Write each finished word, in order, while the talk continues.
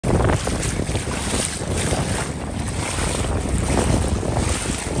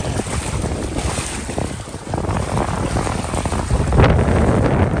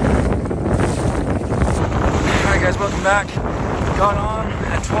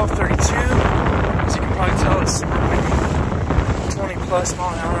12:32. As you can probably tell, it's 20 plus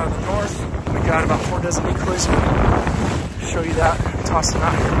mile an hour out of the north. We got about 4 dozen decoys. Show you that, toss them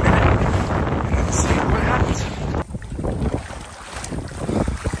out here in a minute, and then see what happens.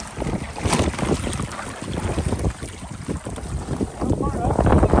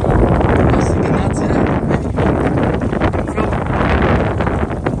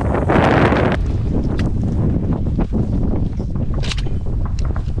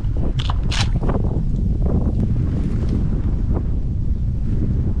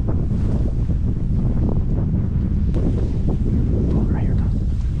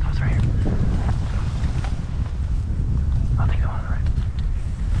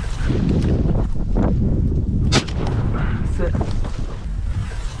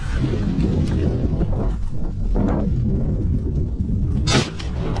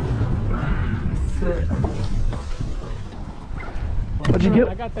 What'd you get?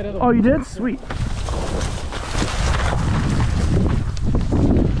 I got that other one. Oh, you did? Sweet.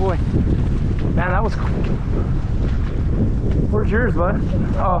 Boy, man, that was cool. Where's yours, bud?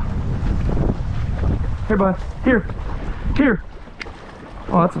 Oh, here, bud. Here, here.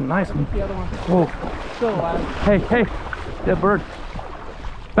 Oh, that's a nice one. The other one. Whoa. Still alive. Hey, hey, dead bird.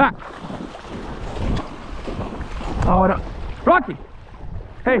 Back. Oh, I don't. Rocky.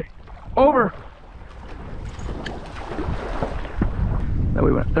 Hey, over. There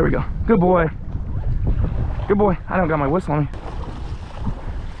we went. There we go. Good boy. Good boy. I don't got my whistle on me.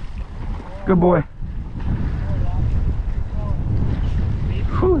 Good boy.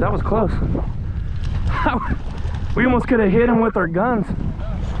 Whew, that was close. We almost could have hit him with our guns.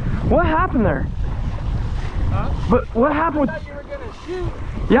 What happened there? Huh? But what happened with... I thought you were gonna shoot.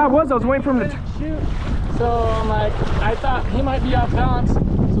 Yeah, I was waiting for him to shoot. So I'm like, I thought he might be off balance.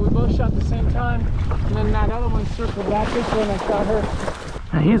 So we both shot at the same time. And then that other one circled back this way and I shot her.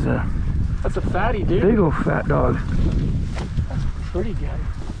 Man, he's a... That's a fatty, dude. Big old fat dog. That's pretty good.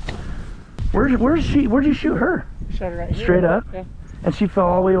 Where'd you shoot her? Shot her right here. Straight up? Yeah. And she fell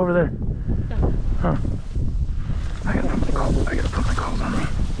all the way over there. Yeah. Huh. I gotta put my calls on me.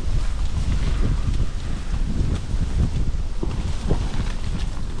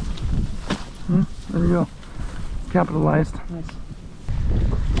 There we go. Capitalized. Nice.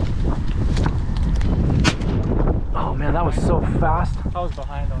 Oh man, that was so fast. I was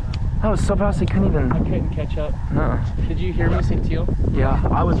behind on that one. That was so fast I couldn't even. I couldn't catch up. No. Did you hear me say teal? Yeah,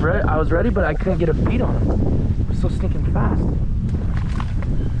 I was ready, but I couldn't get a beat on him. It was so stinking fast.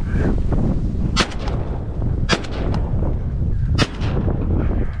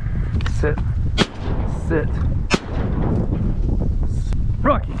 Sit. Sit.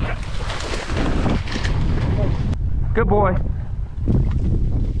 Rocky. Good boy.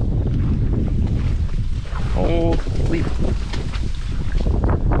 Oh, leave.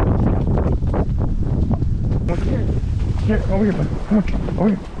 Here, over here, bud. Come on, over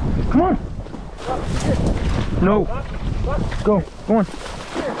here. Come on. No. Go on.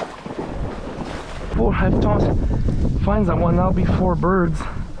 4, if Thomas finds that one, that'll be 4 birds.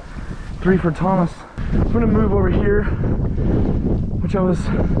 3 for Thomas. I'm gonna move over here, which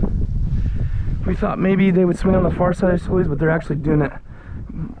we thought maybe they would swing on the far side of Tully's, but they're actually doing it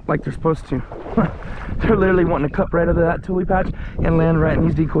like they're supposed to. They're literally wanting to cut right out of that Tully patch and land right in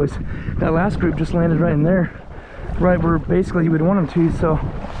these decoys. That last group just landed right in there, right where basically you would want them to. So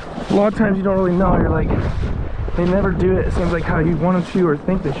a lot of times you don't really know. You're like, they never do it. It seems like how you want them to or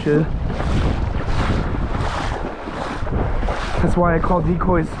think they should. That's why I call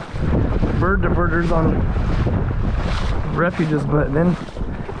decoys bird diverters on refuges. But then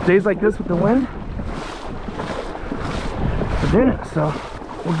days like this with the wind, we're doing it. So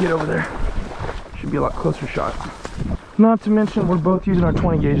we'll get over there. Should be a lot closer shots. Not to mention we're both using our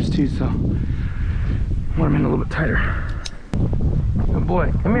 20 gauges too, so I want them in a little bit tighter. Good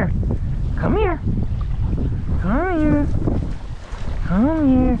boy, come here. Come here. Come here. Come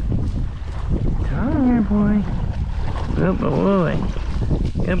here. Come here, boy. Good boy.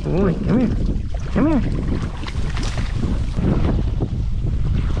 Good boy. Come here. Come here.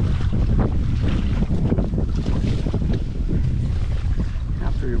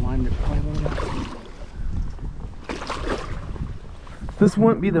 Have to rewind it. This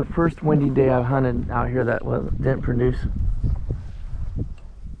wouldn't be the first windy day I've hunted out here that didn't produce.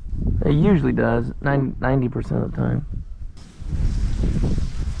 It usually does, 90% of the time.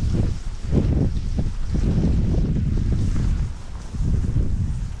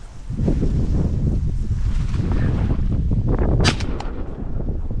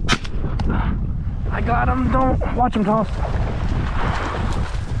 I got him, don't watch him toss.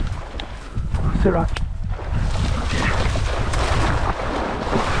 Sit rock.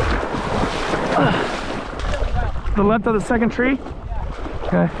 The left of the second tree?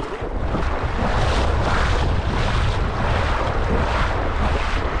 Okay.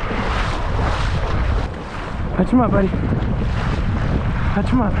 Patch him up, buddy. Patch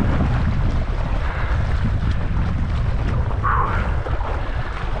him up.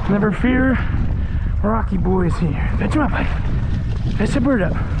 Never fear, Rocky Boy is here. Fetch him up, buddy. Fetch the bird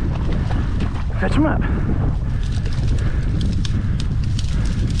up. Fetch him up.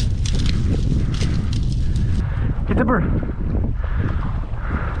 Get the bird.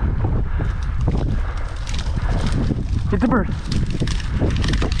 Get the bird.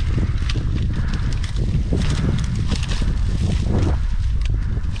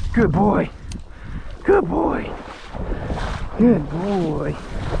 Good boy. Good boy. Good boy.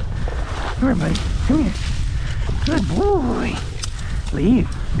 Come here, buddy. Come here. Good boy. Leave.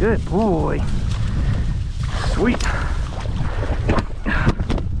 Good boy. Sweet.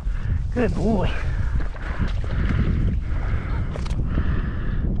 Good boy.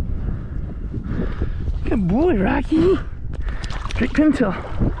 Good boy, Rocky. Straight pintail.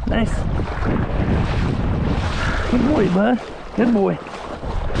 Nice. Good boy, bud. Good boy.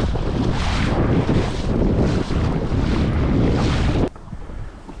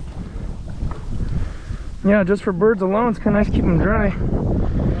 Yeah, just for birds alone, it's kind of nice to keep them dry.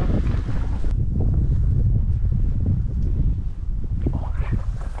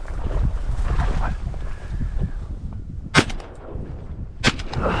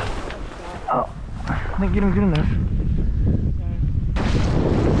 Oh, I didn't get him good enough.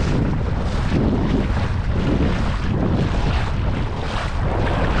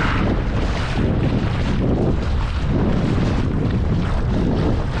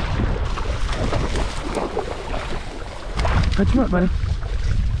 Patch him up, buddy.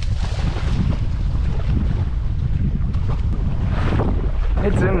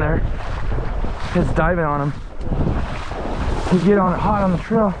 It's in there. It's diving on him. He's getting on it hot on the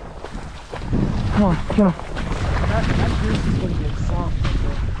trail. Come on, get him. That grease is gonna get soft.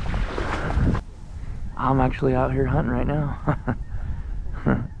 I'm actually out here hunting right now.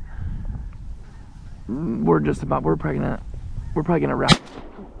 We're probably gonna wrap.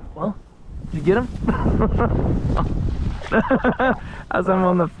 Well, did you get him? As I'm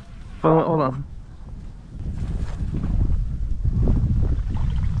on the phone, hold on.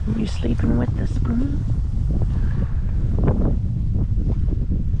 Are you sleeping with the spoon?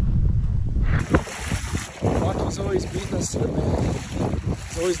 Rocky's always beating us to the man.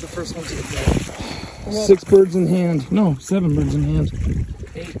 He's always the first one to the bed. 6 birds in hand. No, 7 birds in hand.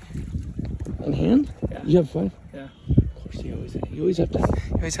 8. In hand? Yeah. You have 5? Yeah. Of course, he always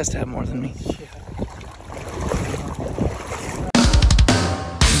has to have more than me. Yeah.